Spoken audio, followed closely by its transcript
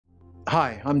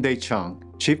Hi, I'm Chung,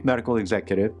 Chief Medical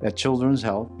Executive at Children's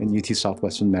Health and UT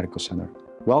Southwestern Medical Center.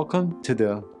 Welcome to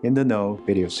the In the Know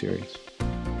video series.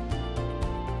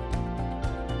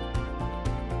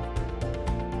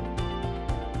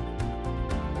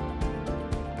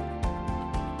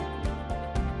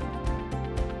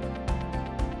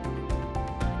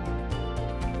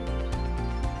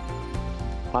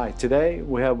 Hi, today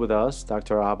we have with us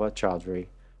Dr. Abha Choudhary,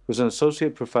 who's an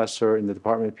associate professor in the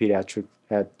Department of Pediatrics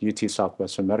at UT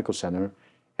Southwestern Medical Center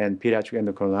and Pediatric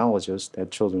Endocrinologist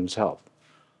at Children's Health.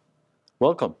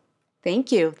 Welcome.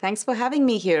 Thank you. Thanks for having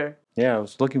me here. Yeah, I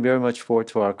was looking very much forward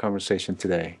to our conversation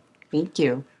today. Thank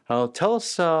you. Tell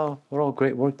us what all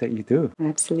great work that you do.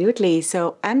 Absolutely.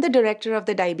 So I'm the director of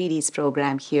the diabetes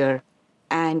program here,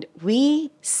 and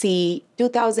we see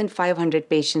 2,500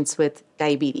 patients with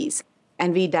diabetes,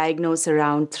 and we diagnose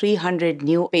around 300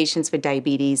 new patients with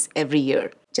diabetes every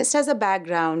year. Just as a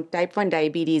background, type 1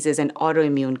 diabetes is an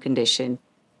autoimmune condition.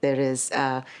 There is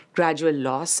a gradual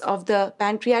loss of the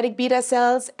pancreatic beta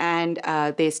cells, and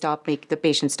the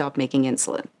patients stop making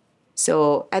insulin.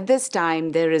 So at this time,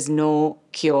 there is no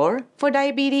cure for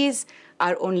diabetes.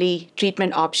 Our only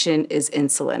treatment option is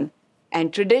insulin.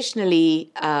 And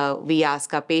traditionally, we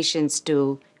ask our patients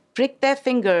to prick their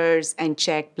fingers and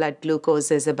check blood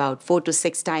glucoses about 4 to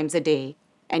 6 times a day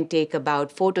and take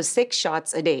about 4 to 6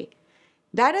 shots a day.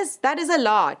 That is a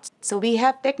lot. So we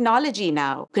have technology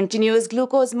now. Continuous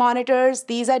glucose monitors.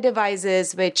 These are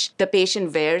devices which the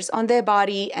patient wears on their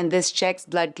body, and this checks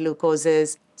blood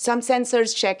glucoses. Some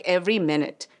sensors check every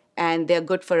minute, and they're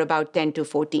good for about 10 to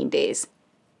 14 days.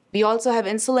 We also have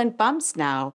insulin pumps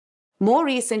now. More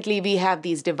recently, we have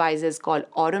these devices called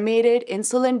automated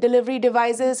insulin delivery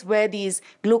devices, where these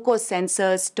glucose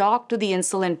sensors talk to the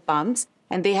insulin pumps,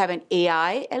 and they have an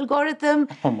AI algorithm,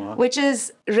 which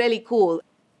is really cool.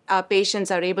 Our patients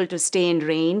are able to stay in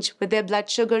range with their blood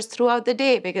sugars throughout the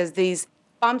day because these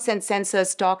pumps and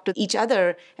sensors talk to each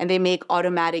other, and they make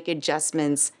automatic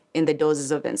adjustments in the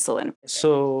doses of insulin.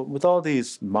 So with all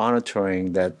these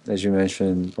monitoring that, as you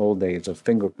mentioned, old days of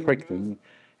finger pricking,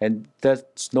 and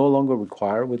that's no longer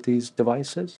required with these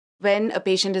devices? When a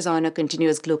patient is on a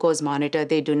continuous glucose monitor,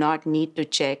 they do not need to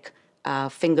check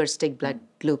finger stick blood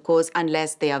glucose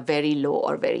unless they are very low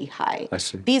or very high. I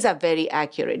see. These are very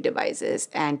accurate devices,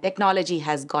 and technology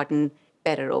has gotten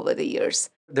better over the years.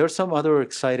 There's some other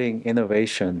exciting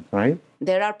innovation, right?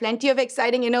 There are plenty of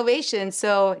exciting innovations.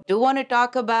 So I do want to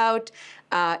talk about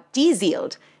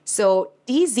Tzield. So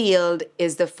Tzield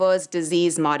is the first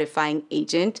disease-modifying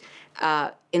agent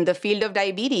in the field of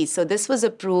diabetes. So this was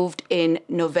approved in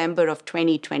November of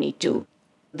 2022.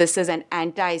 This is an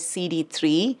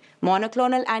anti-CD3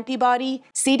 monoclonal antibody.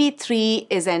 CD3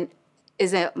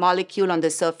 is a molecule on the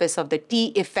surface of the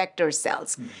T effector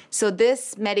cells. So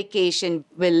this medication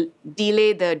will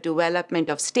delay the development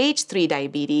of stage 3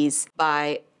 diabetes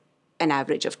by an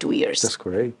average of 2 years. That's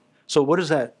great. So what is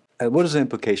that? What is the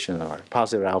implication of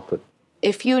positive output?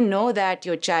 If you know that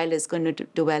your child is going to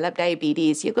develop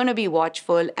diabetes, you're going to be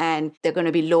watchful, and they're going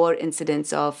to be lower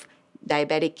incidence of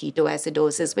diabetic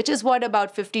ketoacidosis, which is what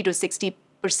about 50 to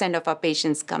 60% of our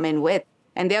patients come in with.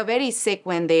 And they're very sick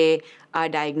when they are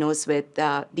diagnosed with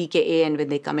DKA and when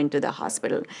they come into the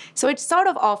hospital. So it sort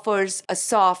of offers a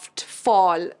soft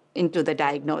fall into the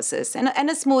diagnosis and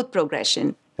a smooth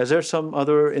progression. Is there some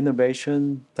other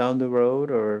innovation down the road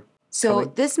or? So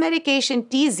this medication,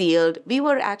 Tzield, we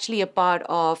were actually a part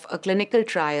of a clinical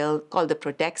trial called the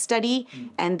PROTECT study,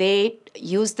 and they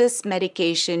used this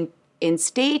medication in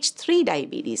stage 3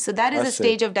 diabetes. So that is a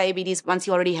stage of diabetes once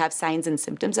you already have signs and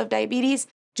symptoms of diabetes,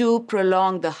 to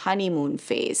prolong the honeymoon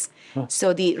phase.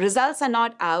 So the results are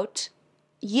not out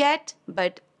yet,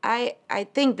 but I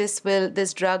think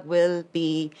this drug will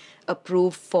be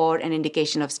approved for an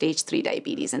indication of stage 3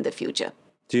 diabetes in the future.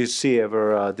 Do you see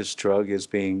ever this drug is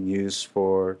being used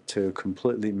to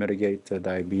completely mitigate the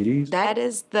diabetes? That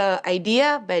is the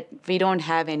idea, but we don't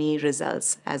have any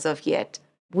results as of yet.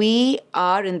 We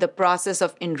are in the process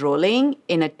of enrolling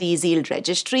in a Tzield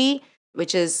registry,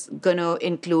 which is going to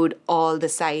include all the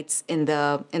sites in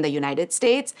the United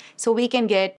States, so we can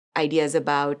get ideas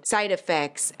about side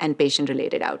effects and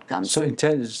patient-related outcomes. So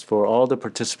intent is for all the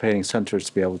participating centers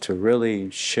to be able to really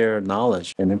share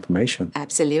knowledge and information.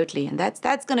 Absolutely, and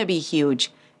that's going to be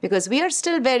huge because we are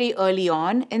still very early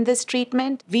on in this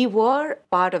treatment. We were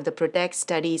part of the PROTECT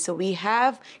study, so we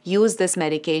have used this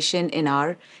medication in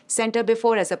our center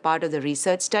before as a part of the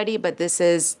research study, but this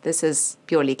is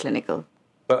purely clinical.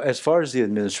 But as far as the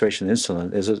administration of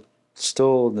insulin, is it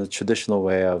still the traditional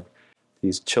way of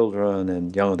these children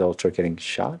and young adults are getting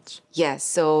shots? Yes,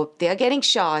 so they are getting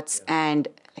shots, and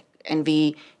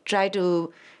we try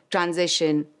to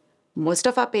transition most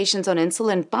of our patients on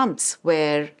insulin pumps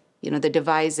where, the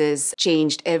device is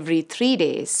changed every 3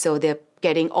 days. So they're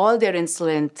getting all their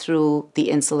insulin through the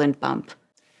insulin pump.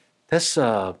 That's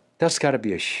got to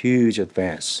be a huge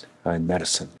advance in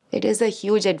medicine. It is a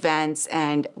huge advance,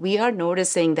 and we are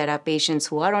noticing that our patients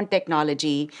who are on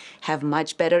technology have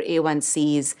much better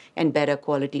A1Cs and better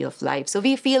quality of life. So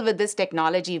we feel with this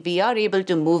technology, we are able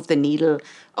to move the needle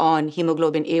on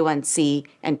hemoglobin A1C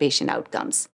and patient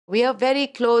outcomes. We are very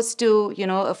close to,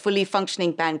 a fully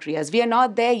functioning pancreas. We are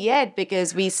not there yet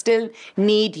because we still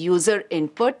need user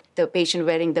input. The patient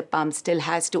wearing the pump still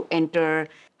has to enter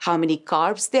how many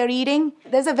carbs they're eating.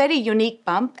 There's a very unique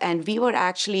pump, and we were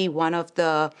actually one of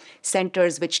the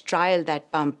centers which trialed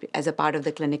that pump as a part of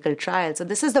the clinical trial. So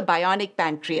this is the bionic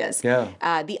pancreas. Yeah.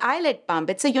 The iLet pump,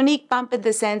 it's a unique pump in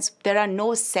the sense there are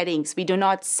no settings. We do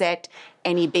not set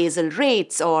any basal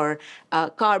rates or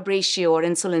carb ratio or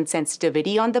insulin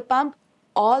sensitivity on the pump.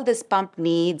 All this pump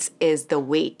needs is the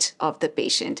weight of the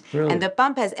patient. Really? And the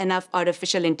pump has enough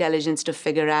artificial intelligence to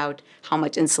figure out how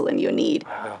much insulin you need.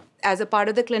 Wow. As a part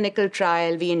of the clinical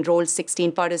trial, we enrolled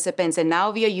 16 participants, and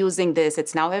now we are using this.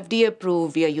 It's now FDA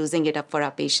approved. We are using it up for our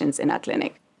patients in our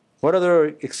clinic. What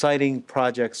other exciting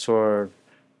projects or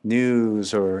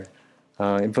news or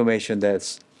information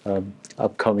that's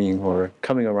upcoming or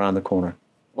coming around the corner?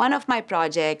 One of my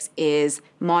projects is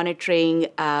monitoring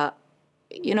our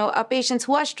patients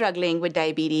who are struggling with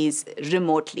diabetes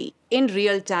remotely in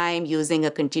real time using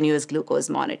a continuous glucose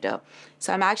monitor.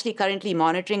 So I'm actually currently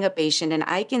monitoring a patient, and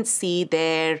I can see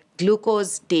their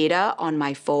glucose data on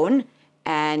my phone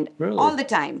and Really? all the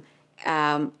time.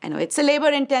 I know it's a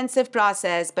labor-intensive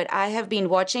process, but I have been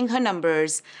watching her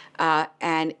numbers,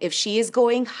 and if she is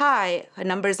going high, her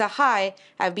numbers are high,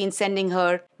 I've been sending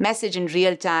her message in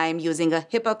real time using a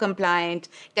HIPAA-compliant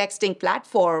texting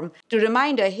platform to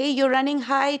remind her, hey, you're running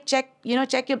high, take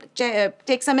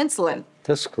some insulin.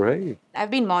 That's great.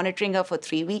 I've been monitoring her for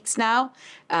 3 weeks now,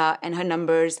 and her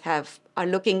numbers are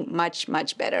looking much,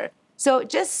 much better. So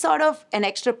just sort of an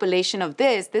extrapolation of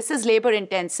this is labor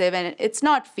intensive and it's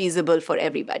not feasible for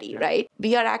everybody, right?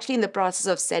 We are actually in the process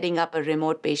of setting up a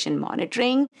remote patient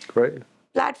monitoring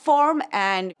platform.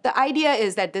 And the idea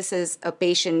is that this is a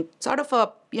patient, sort of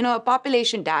a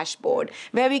population dashboard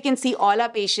where we can see all our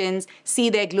patients,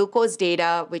 see their glucose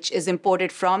data, which is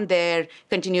imported from their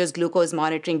continuous glucose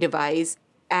monitoring device.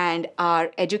 And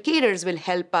our educators will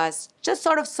help us just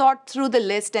sort of sort through the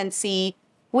list and see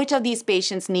which of these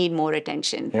patients need more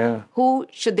attention? Yeah. Who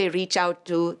should they reach out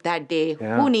to that day?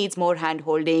 Yeah. Who needs more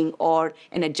hand-holding or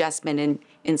an adjustment in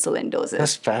insulin doses?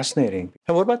 That's fascinating.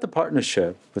 And what about the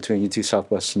partnership between UT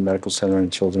Southwestern Medical Center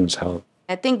and Children's Health?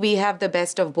 I think we have the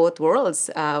best of both worlds.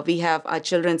 We have our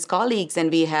children's colleagues, and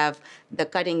we have the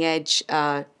cutting-edge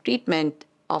treatment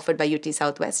offered by UT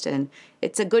Southwestern.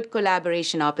 It's a good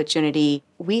collaboration opportunity.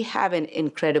 We have an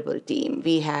incredible team.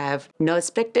 We have nurse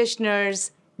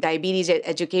practitioners, diabetes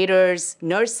educators,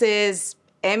 nurses,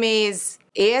 MAs,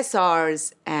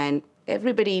 ASRs, and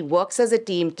everybody works as a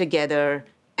team together.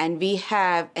 And we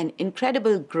have an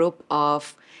incredible group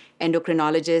of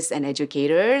endocrinologists and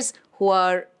educators who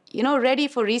are, ready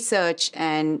for research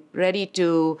and ready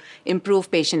to improve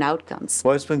patient outcomes.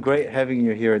 Well, it's been great having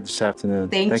you here this afternoon.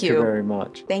 Thank you. Thank you very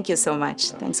much. Thank you so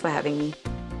much. Thanks for having me.